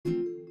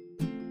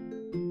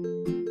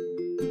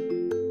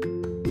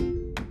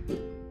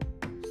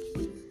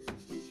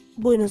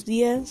Buenos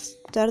días,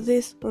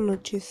 tardes o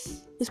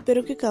noches.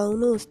 Espero que cada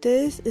uno de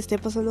ustedes esté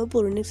pasando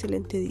por un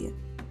excelente día.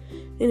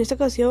 En esta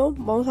ocasión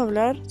vamos a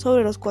hablar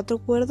sobre los 4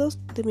 acuerdos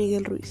de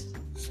Miguel Ruiz.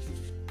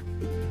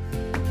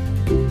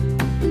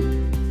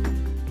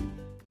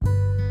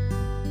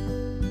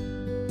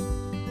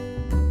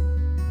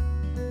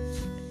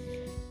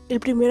 El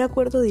primer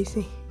acuerdo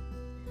dice: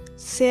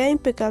 sea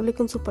impecable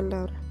con su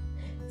palabra.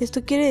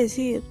 Esto quiere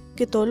decir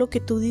que todo lo que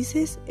tú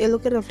dices es lo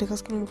que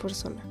reflejas como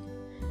persona.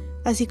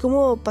 Así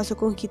como pasó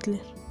con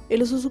Hitler.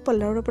 Él usó su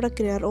palabra para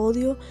crear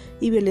odio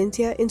y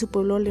violencia en su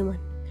pueblo alemán.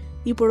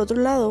 Y por otro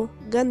lado,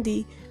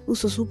 Gandhi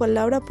usó su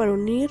palabra para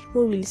unir,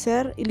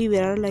 movilizar y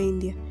liberar a la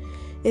India.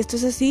 Esto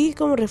es así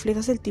como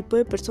reflejas el tipo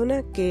de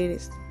persona que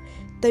eres.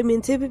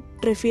 También se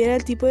refiere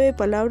al tipo de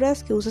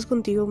palabras que usas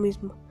contigo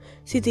mismo.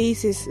 Si te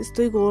dices,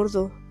 estoy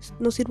gordo,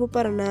 no sirvo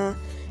para nada,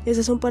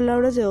 esas son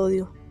palabras de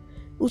odio.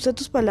 Usa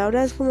tus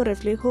palabras como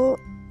reflejo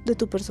de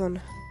tu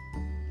persona.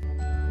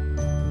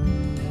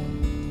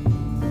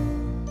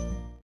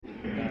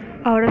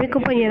 Ahora mi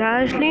compañera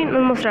Ashley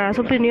nos mostrará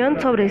su opinión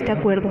sobre este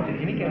acuerdo.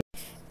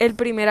 El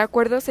primer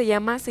acuerdo se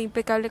llama Sé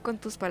impecable con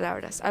tus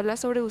palabras. Habla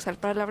sobre usar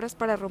palabras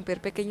para romper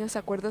pequeños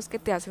acuerdos que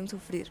te hacen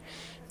sufrir.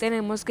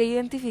 Tenemos que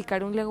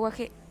identificar un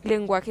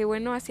lenguaje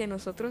bueno hacia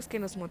nosotros que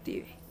nos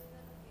motive.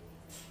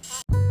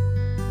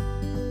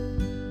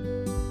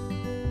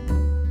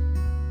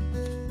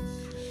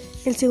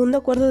 El segundo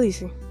acuerdo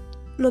dice: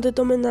 no te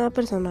tomes nada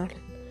personal.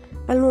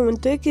 Al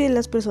momento de que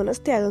las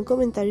personas te hagan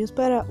comentarios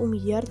para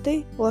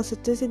humillarte o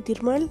hacerte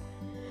sentir mal,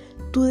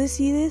 tú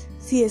decides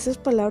si esas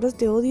palabras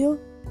de odio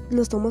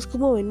las tomas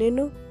como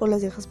veneno o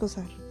las dejas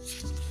pasar.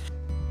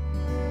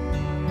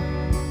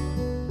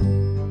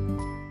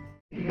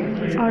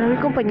 Ahora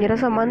mi compañera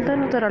Samantha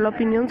nos dará la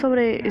opinión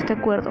sobre este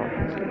acuerdo.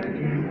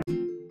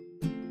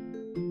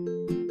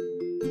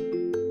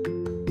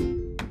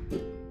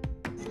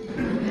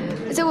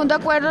 El segundo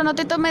acuerdo: no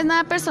te tomes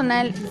nada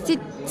personal.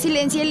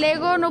 Silencia el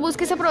ego, no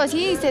busques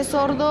aprobación y sé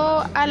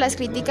sordo a las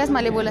críticas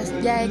malévolas.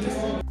 Ya X.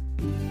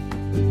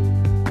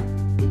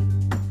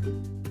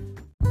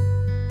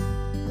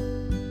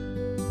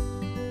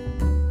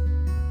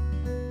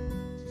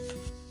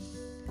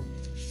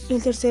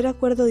 El tercer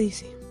acuerdo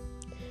dice: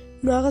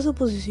 no hagas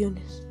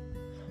suposiciones.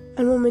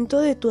 Al momento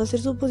de tú hacer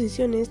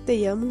suposiciones te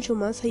lleva mucho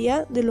más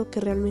allá de lo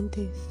que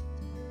realmente es.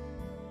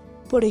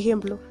 Por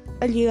ejemplo,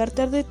 al llegar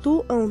tarde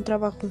tú a un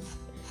trabajo,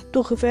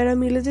 tu jefe hará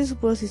miles de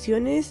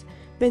suposiciones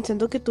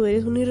pensando que tú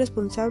eres un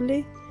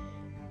irresponsable,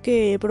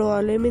 que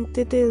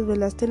probablemente te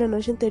desvelaste la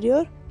noche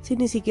anterior sin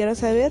ni siquiera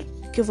saber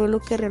qué fue lo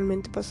que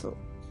realmente pasó.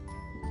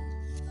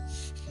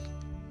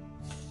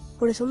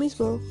 Por eso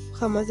mismo,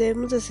 jamás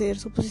debemos de hacer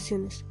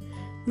suposiciones.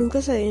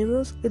 Nunca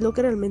sabemos qué es lo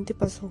que realmente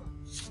pasó.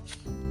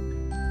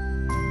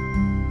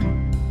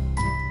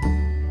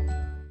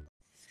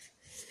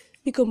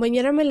 Mi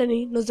compañera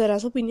Melanie nos dará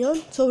su opinión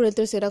sobre el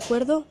tercer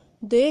acuerdo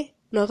de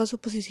no hagas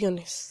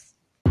suposiciones.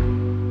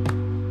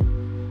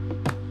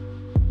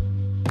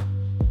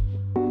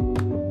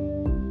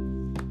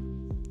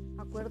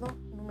 Acuerdo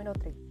número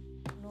 3.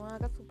 No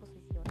hagas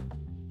suposiciones.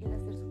 El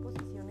hacer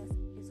suposiciones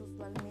es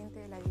usualmente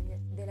de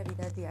la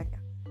vida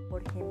diaria.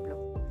 Por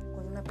ejemplo,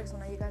 cuando una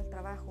persona llega al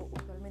trabajo,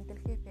 usualmente el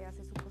jefe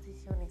hace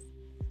suposiciones.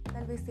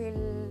 Tal vez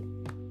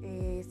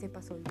él se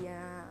pasó el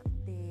día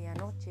de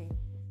anoche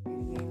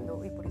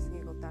bebiendo y por eso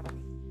llegó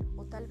tarde.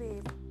 O tal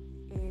vez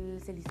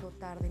él se le hizo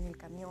tarde en el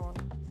camión.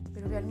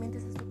 Pero realmente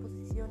esas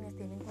suposiciones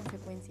tienen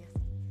consecuencias.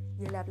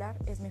 Y el hablar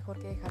es mejor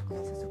que dejar con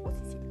esa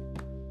suposición.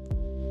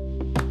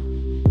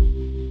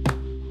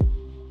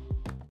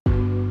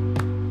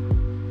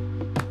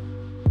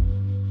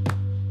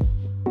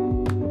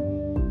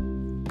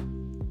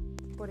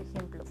 Por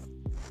ejemplo,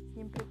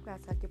 siempre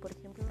pasa que, por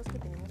ejemplo, los que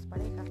tenemos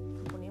pareja,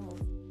 suponemos,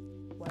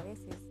 o a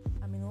veces,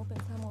 a menudo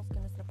pensamos que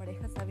nuestra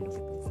pareja sabe lo que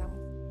pensamos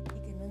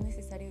y que no es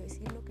necesario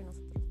decir lo que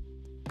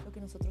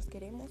nosotros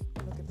queremos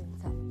o lo que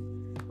pensamos.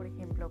 Por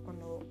ejemplo,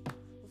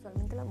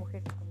 usualmente las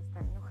mujeres cuando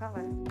están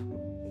enojadas,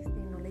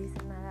 no le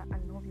dicen nada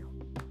al novio.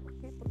 ¿Por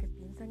qué? Porque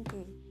piensan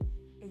que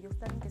ellos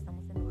saben que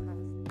estamos enojadas,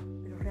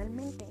 pero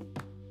realmente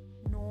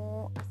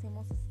no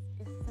hacemos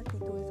esas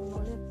actitudes o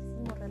no le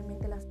decimos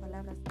realmente las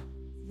palabras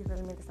si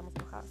realmente estamos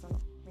enojadas o no,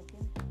 ¿me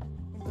entiendes?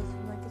 Entonces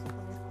no hay que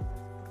suponer cosas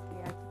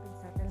porque hay que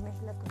pensar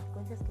realmente las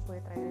consecuencias que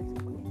puede traer el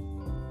suponer.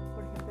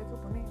 Por ejemplo, el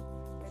suponer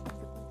trae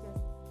consecuencias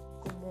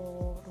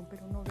como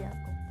romper un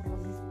noviazgo. Por lo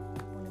mismo,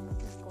 suponen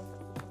muchas cosas.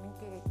 Suponen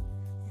que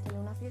si sale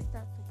a una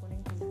fiesta,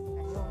 suponen que las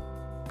engañó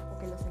o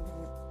que los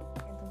engañó.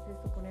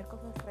 Entonces suponer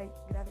cosas trae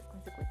graves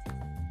consecuencias.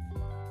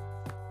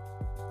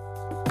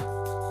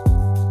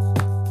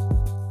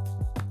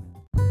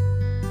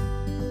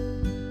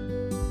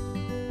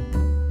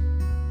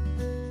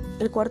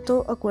 El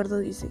cuarto acuerdo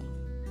dice: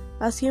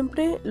 haz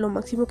siempre lo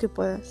máximo que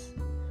puedas.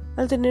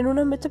 Al tener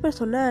una meta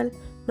personal,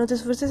 no te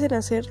esfuerces en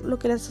hacer lo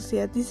que la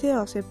sociedad dice o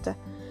acepta.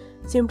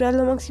 Siempre haz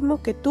lo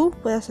máximo que tú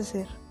puedas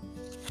hacer.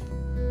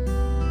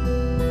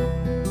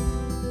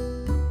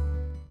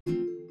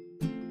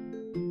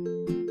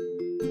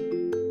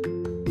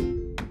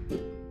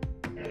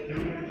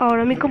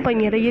 Ahora mi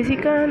compañera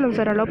Jessica nos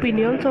dará la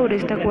opinión sobre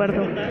este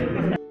acuerdo.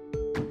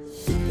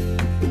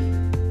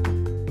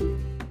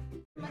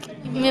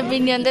 Mi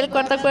opinión del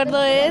cuarto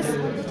acuerdo es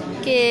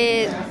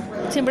que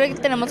siempre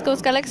tenemos que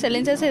buscar la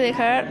excelencia y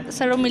dejar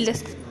ser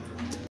humildes.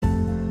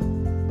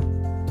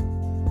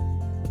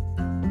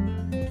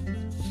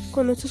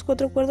 Con estos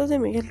 4 acuerdos de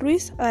Miguel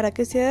Ruiz hará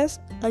que seas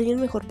alguien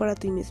mejor para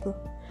ti mismo.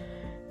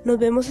 Nos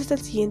vemos hasta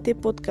el siguiente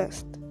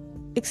podcast.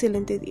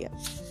 Excelente día.